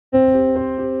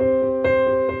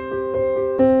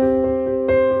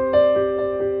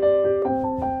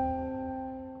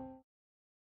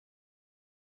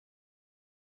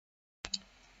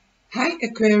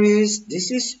Aquarius,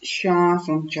 this is Shah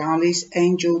from Charlie's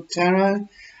Angel Tarot,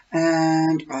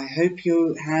 and I hope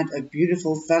you had a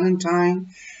beautiful Valentine,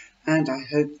 and I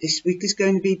hope this week is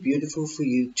going to be beautiful for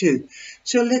you too.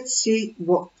 So let's see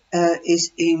what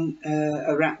is in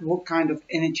around, what kind of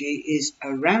energy is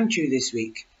around you this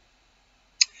week.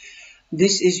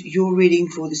 This is your reading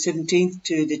for the 17th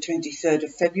to the 23rd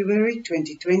of February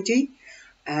 2020,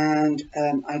 and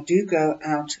I do go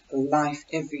out live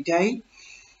every day.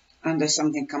 Unless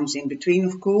something comes in between,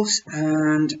 of course,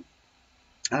 and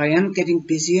I am getting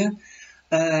busier.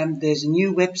 There's a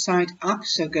new website up,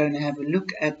 so go and have a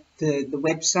look at the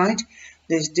website.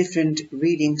 There's different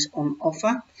readings on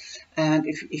offer, and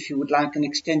if you would like an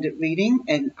extended reading,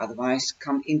 and otherwise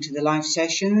come into the live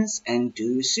sessions and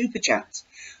do super chats.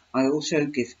 I also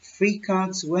give free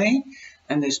cards away,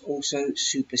 and there's also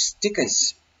super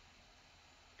stickers.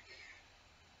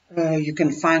 You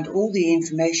can find all the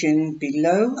information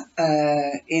below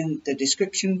in the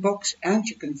description box, and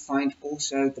you can find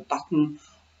also the button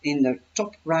in the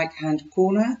top right hand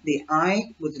corner, the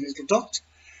eye with the little dot,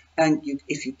 and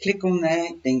if you click on there,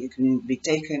 then you can be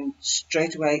taken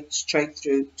straight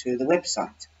through to the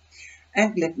website,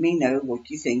 and let me know what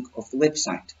you think of the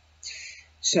website.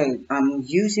 So I'm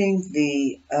using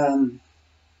the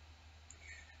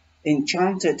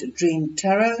Enchanted Dream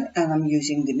Tarot, and I'm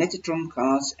using the Metatron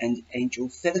cards and Angel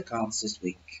Feather cards this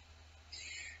week.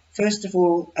 First of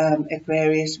all,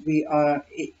 Aquarius, we are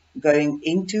going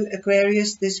into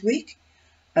Aquarius this week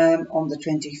on the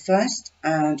 21st,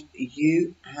 and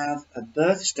you have a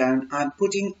birthstone. I'm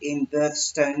putting in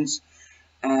birthstones.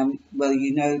 Well,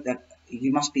 you know that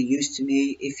you must be used to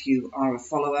me if you are a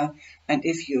follower, and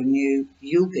if you're new,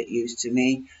 you'll get used to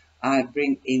me. I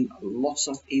bring in lots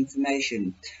of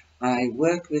information. I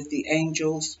work with the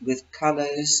angels, with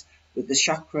colors, with the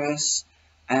chakras,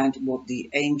 and what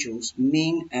the angels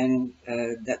mean, and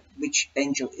that which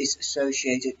angel is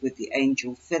associated with the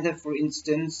angel feather, for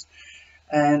instance.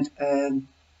 And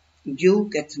you'll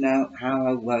get to know how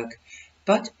I work.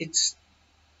 But it's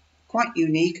quite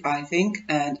unique, I think,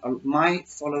 and my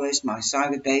followers, my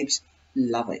cyber babes,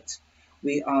 love it.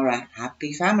 We are a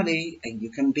happy family, and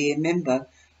you can be a member.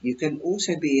 You can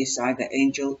also be a cyber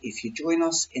angel if you join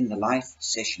us in the live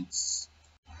sessions.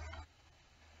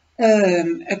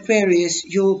 Aquarius,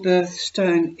 your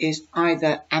birthstone is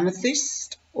either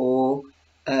amethyst or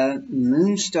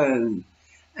moonstone,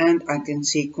 and I can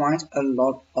see quite a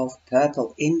lot of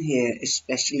purple in here,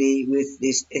 especially with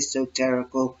this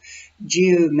esoterical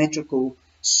geometrical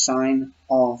sign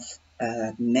of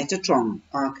Metatron,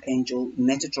 Archangel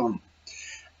Metatron.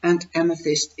 And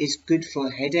amethyst is good for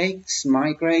headaches,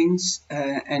 migraines,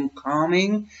 and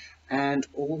calming, and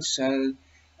also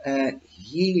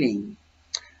healing.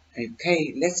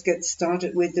 Okay, let's get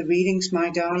started with the readings, my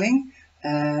darling,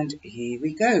 and here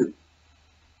we go.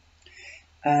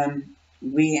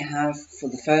 We have, for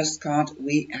the first card,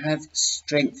 we have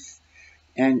strength,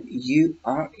 and you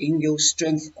are in your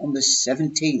strength on the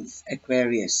 17th,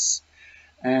 Aquarius,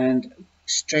 and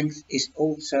strength is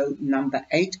also number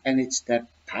 8, and it's the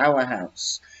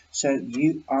powerhouse. So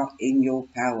you are in your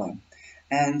power,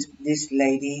 and this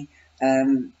lady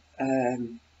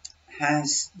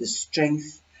has the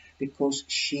strength because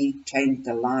she tamed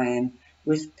the lion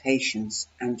with patience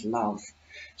and love.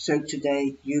 So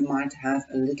today you might have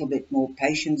a little bit more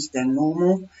patience than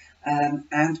normal,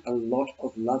 and a lot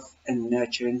of love and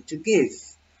nurturing to give.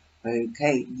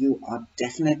 Okay, you are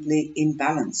definitely in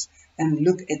balance. And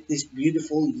look at this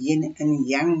beautiful yin and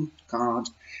yang card.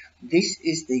 This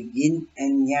is the yin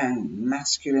and yang,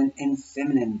 masculine and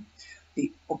feminine,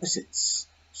 the opposites.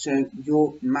 So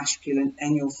your masculine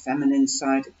and your feminine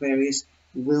side, Aquarius,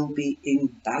 will be in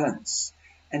balance.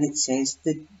 And it says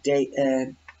the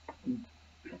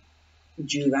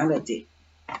duality,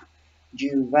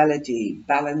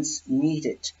 balance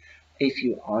needed. If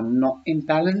you are not in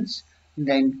balance,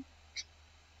 then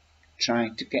try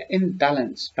to get in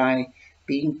balance by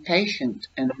being patient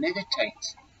and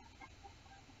meditate.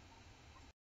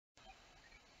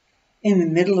 In the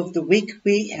middle of the week,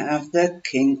 we have the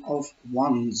King of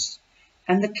Wands.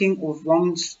 And the King of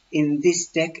Wands in this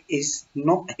deck is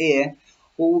not here.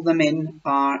 All the men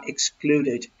are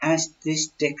excluded, as this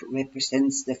deck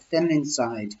represents the feminine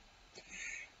side.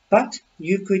 But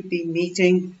you could be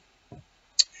meeting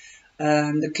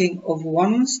the King of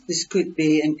Wands. This could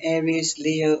be an Aries,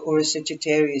 Leo, or a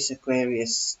Sagittarius,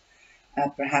 Aquarius.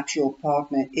 Perhaps your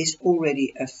partner is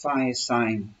already a fire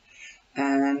sign,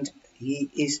 and he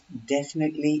is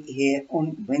definitely here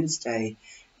on Wednesday.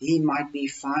 He might be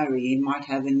fiery, he might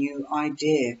have a new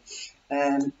idea,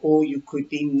 or you could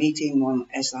be meeting one,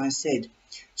 as I said.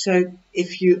 So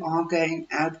if you are going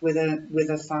out with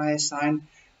a fire sign,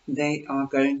 they are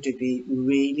going to be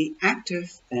really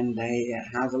active and they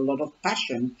have a lot of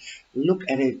passion. Look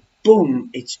at it, boom,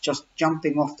 it's just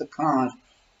jumping off the card.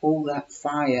 All that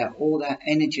fire, all that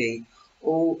energy,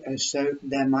 so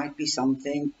there might be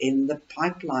something in the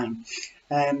pipeline.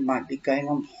 Might be going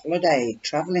on holiday,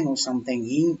 traveling or something.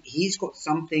 He's got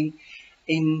something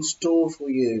in store for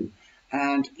you,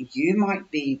 and you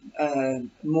might be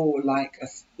more like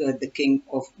the King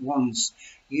of Wands.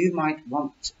 You might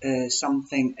want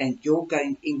something, and you're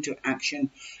going into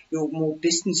action. You're more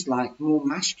businesslike, more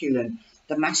masculine.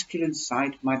 The masculine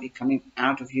side might be coming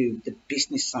out of you, the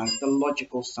business side, the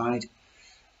logical side,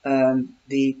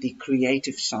 the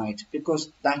creative side,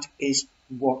 because that is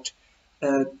what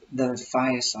the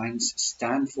fire signs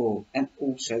stand for, and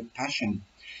also passion.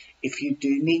 If you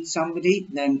do meet somebody,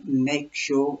 then make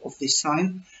sure of this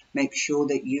sign. Make sure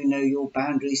that you know your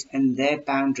boundaries and their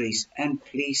boundaries, and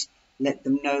please let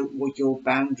them know what your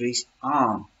boundaries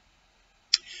are.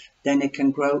 Then it can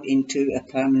grow into a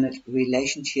permanent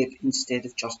relationship instead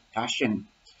of just passion.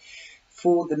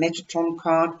 For the Metatron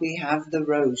card, we have the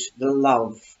rose, the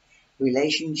love,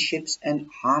 relationships and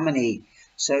harmony.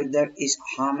 So there is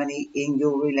harmony in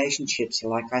your relationships.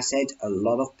 Like I said, a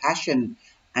lot of passion,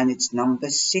 and it's number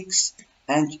 6,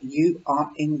 and you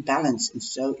are in balance, and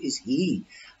so is he,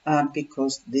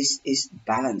 because this is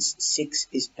balance. 6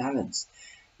 is balance.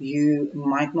 You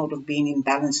might not have been in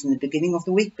balance in the beginning of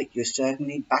the week, but you're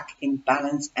certainly back in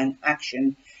balance and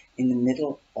action in the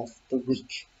middle of the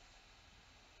week.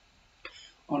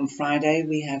 On Friday,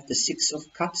 we have the 6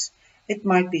 of Cups. It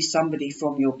might be somebody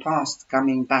from your past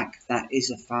coming back. That is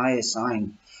a fire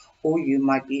sign. Or you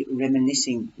might be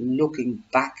reminiscing, looking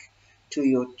back to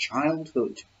your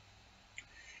childhood.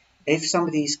 If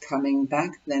somebody is coming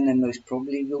back, then they most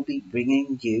probably will be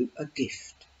bringing you a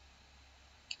gift.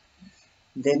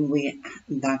 Then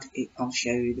I'll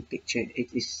show you the picture.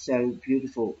 It is so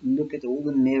beautiful. Look at all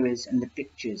the mirrors and the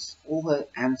pictures, all her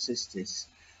ancestors.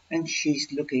 And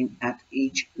she's looking at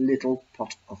each little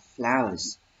pot of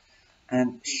flowers,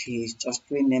 and she's just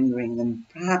remembering them,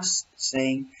 perhaps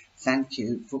saying thank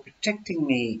you for protecting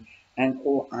me, and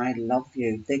or I love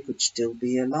you. They could still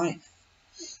be alive.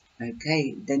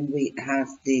 Okay, then we have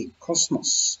the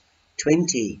Cosmos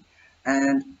 20,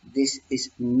 and this is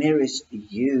mirrors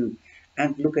you.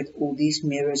 And look at all these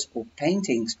mirrors or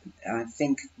paintings. I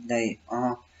think they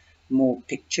are more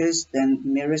pictures than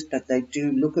mirrors, but they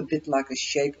do look a bit like a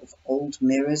shape of old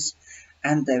mirrors,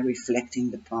 and they're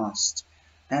reflecting the past.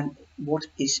 And what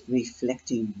is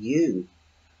reflecting you?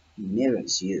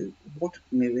 Mirrors you. What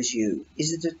mirrors you?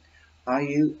 Is it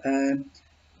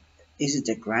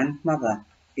a grandmother?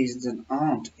 Is it an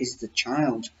aunt? Is it a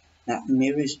child that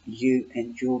mirrors you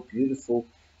and your beautiful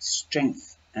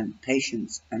strength and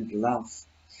patience and love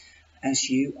as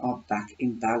you are back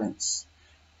in balance?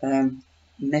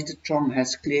 Metatron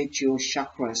has cleared your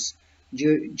chakras.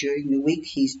 During the week,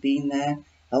 he's been there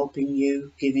helping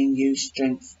you, giving you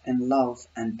strength and love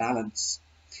and balance.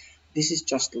 This is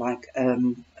just like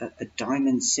a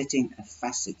diamond setting a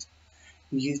facet.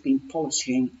 You've been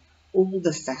polishing all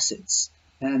the facets,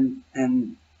 and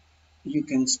you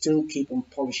can still keep on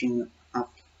polishing them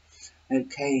up.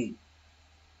 Okay,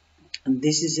 and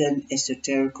this is an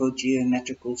esoterical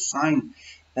geometrical sign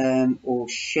or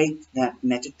shape that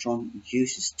Metatron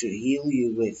uses to heal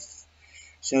you with.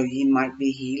 So he might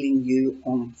be healing you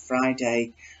on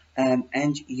Friday,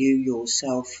 and you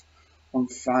yourself on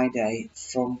Friday,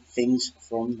 from things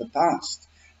from the past.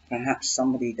 Perhaps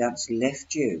somebody that's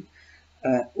left you,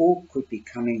 or could be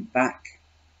coming back.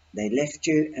 They left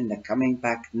you and they're coming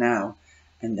back now,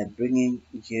 and they're bringing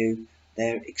you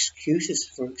their excuses,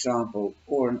 for example,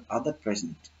 or an other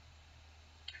present.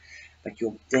 But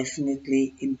you're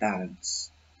definitely in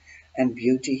balance, and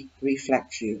beauty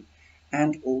reflects you,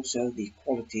 and also the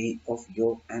quality of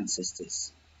your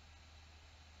ancestors.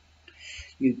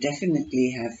 You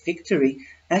definitely have victory,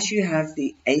 as you have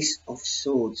the Ace of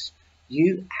Swords.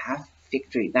 You have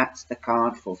victory. That's the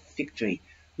card for victory.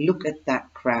 Look at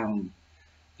that crown.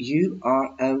 You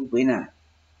are a winner.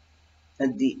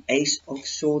 And the Ace of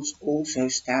Swords also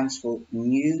stands for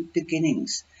new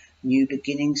beginnings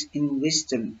in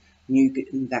wisdom.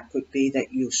 That could be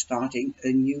that you're starting a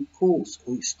new course,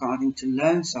 or you're starting to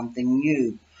learn something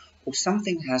new, or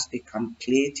something has become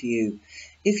clear to you.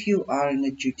 If you are in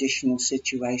a judicial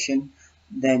situation,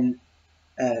 then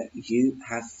you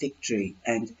have victory,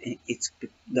 and it's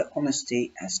the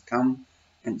honesty has come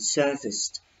and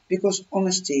surfaced, because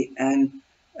honesty and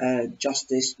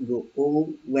justice will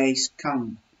always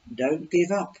come. Don't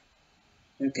give up.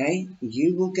 Okay,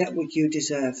 you will get what you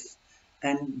deserve.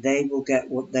 and they will get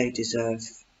what they deserve.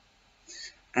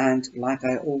 And like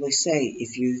I always say,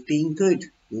 if you've been good,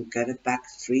 you'll get it back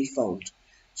threefold.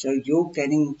 So you're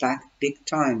getting back big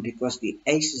time, because the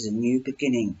Ace is a new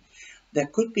beginning. There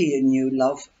could be a new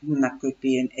love, and that could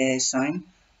be an air sign,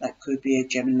 that could be a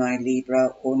Gemini,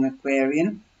 Libra, or an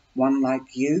Aquarian, one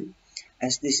like you.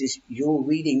 As this is your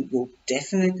reading, you're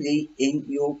definitely in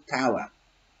your power.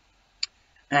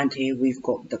 And here we've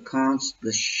got the cards,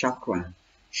 the chakra,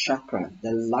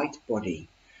 the light body,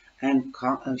 and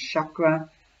chakra,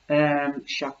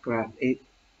 it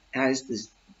has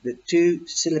the two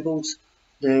syllables.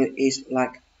 There is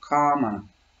like karma,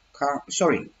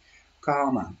 chakra,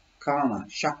 karma.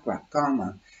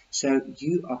 So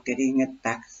you are getting it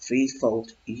back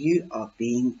threefold. You are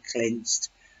being cleansed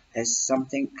as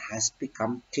something has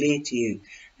become clear to you.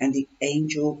 And the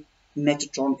angel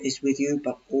Metatron is with you,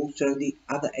 but also the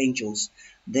other angels.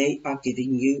 They are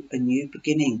giving you a new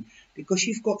beginning, because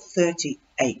you've got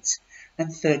 38,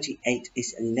 and 38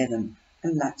 is 11,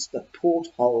 and that's the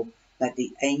porthole that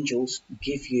the angels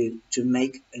give you to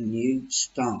make a new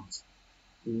start.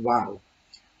 Wow.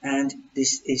 And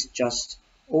this is just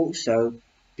also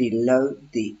below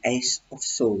the Ace of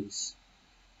Swords.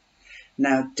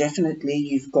 Now definitely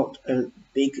you've got a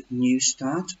big new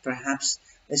start, perhaps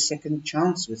a second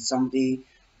chance with somebody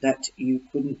that you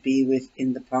couldn't be with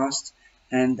in the past,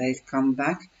 and they've come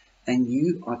back, and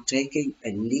you are taking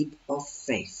a leap of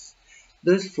faith.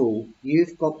 The Fool,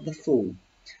 you've got the Fool.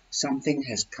 Something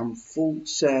has come full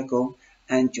circle,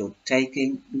 and you're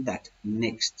taking that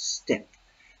next step.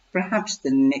 Perhaps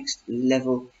the next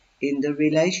level in the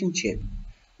relationship.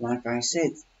 Like I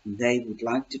said, they would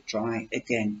like to try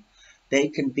again. They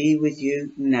can be with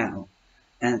you now,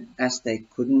 and as they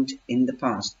couldn't in the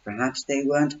past. Perhaps they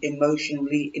weren't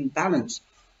emotionally in balance,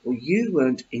 or you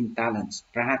weren't in balance.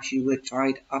 Perhaps you were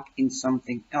tied up in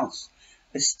something else,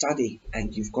 a study,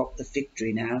 and you've got the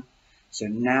victory now. So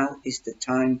now is the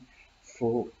time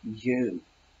for you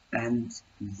and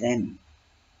them.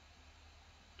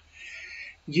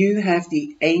 You have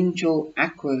the angel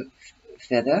aqua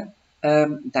feather,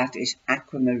 that is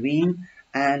aquamarine,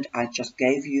 and I just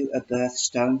gave you a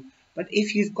birthstone. But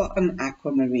if you've got an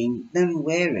aquamarine, then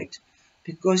wear it,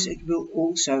 because it will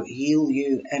also heal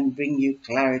you and bring you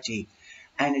clarity,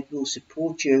 and it will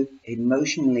support you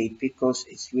emotionally, because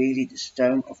it's really the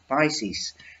stone of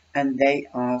Pisces, and they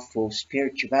are for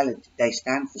spirituality. They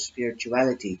stand for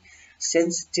spirituality,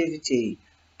 sensitivity,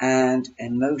 and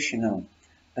emotional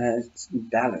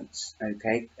balance.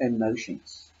 Okay,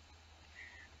 emotions.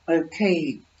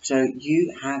 Okay, so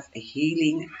you have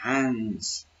healing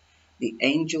hands. The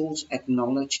angels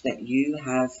acknowledge that you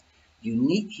have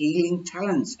unique healing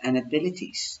talents and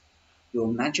abilities. Your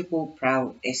magical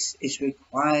prowess is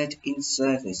required in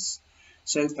service.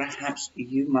 So perhaps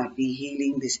you might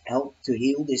be help to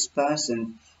heal this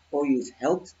person, or you've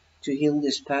helped to heal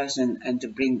this person and to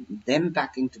bring them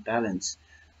back into balance,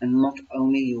 and not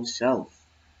only yourself.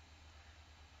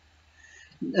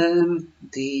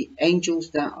 The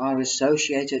angels that are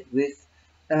associated with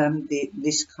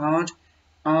this card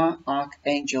are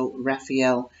Archangel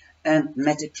Raphael and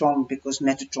Metatron, because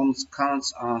Metatron's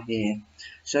cards are here.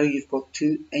 So you've got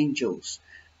two angels,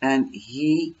 and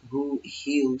he who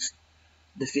heals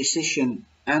the physician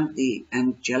and the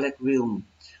angelic realm.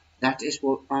 That is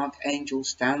what Archangel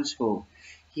stands for.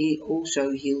 He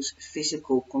also heals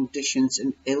physical conditions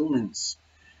and ailments,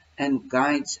 and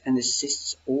guides and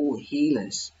assists all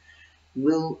healers.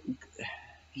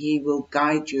 He will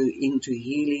guide you into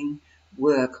healing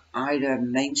work, either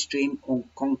mainstream or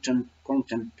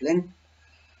complementary.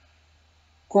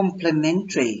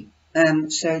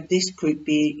 So this could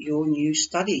be your new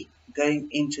study, going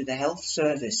into the health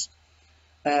service,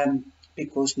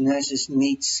 because nurses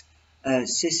need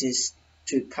scissors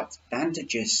to cut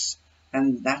bandages,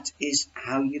 and that is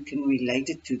how you can relate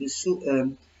it to the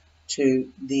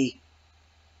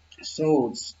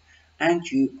swords.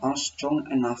 And you are strong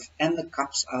enough, and the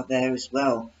cups are there as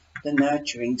well, the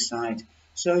nurturing side.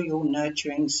 So your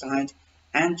nurturing side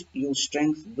and your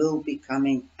strength will be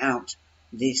coming out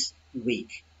this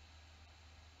week.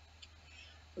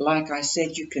 Like I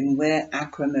said, you can wear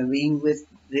aquamarine with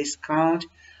this card,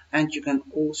 and you can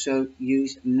also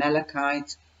use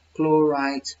malachite,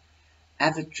 chlorite,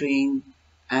 aventurine,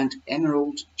 and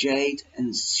emerald, jade,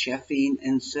 and sapphire,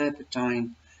 and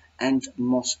serpentine, and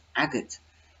moss agate.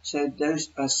 So those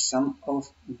are some of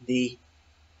the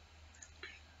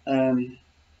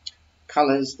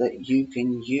colors that you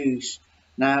can use.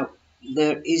 Now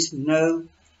there is no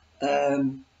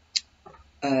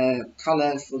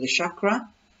color for the chakra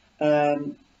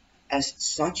as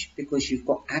such, because you've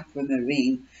got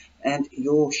aquamarine, and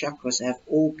your chakras have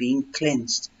all been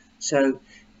cleansed. So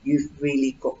you've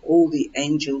really got all the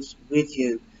angels with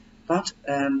you. But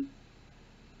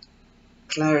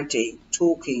clarity,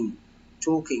 talking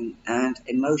and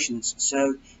emotions.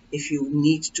 So if you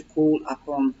need to call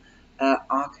upon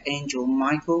Archangel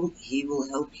Michael, he will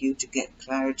help you to get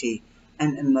clarity,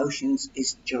 and emotions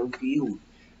is jovial.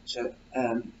 So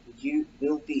you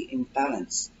will be in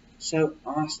balance. So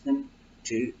ask them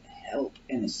to help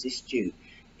and assist you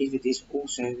if it is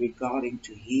also regarding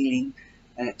to healing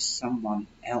someone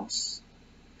else,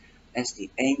 as the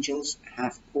angels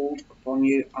have called upon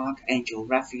you, Archangel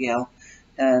Raphael,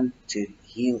 to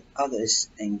heal others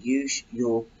and use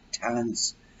your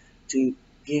talents to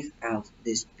give out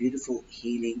this beautiful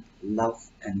healing, love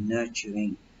and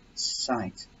nurturing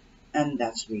side. And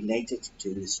that's related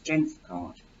to the Strength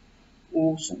card.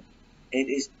 Awesome. It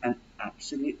is an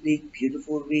absolutely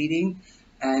beautiful reading,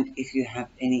 and if you have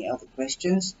any other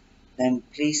questions, then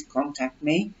please contact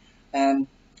me. Um,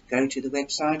 Go to the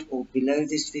website or below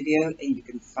this video and you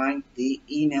can find the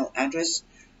email address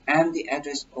and the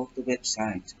address of the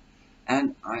website.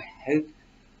 And I hope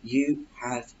you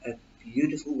have a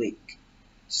beautiful week.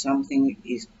 Something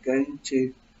is going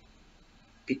to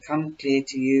become clear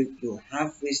to you. You'll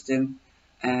have wisdom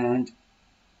and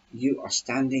you are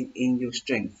standing in your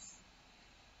strength.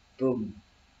 Boom.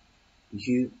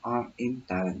 You are in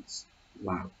balance.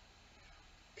 Wow.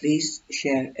 Please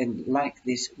share and like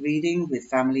this reading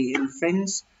with family and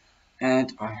friends,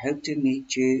 and I hope to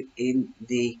meet you in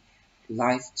the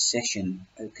live session,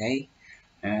 okay?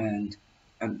 And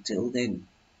until then,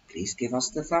 please give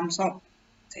us the thumbs up.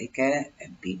 Take care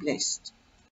and be blessed.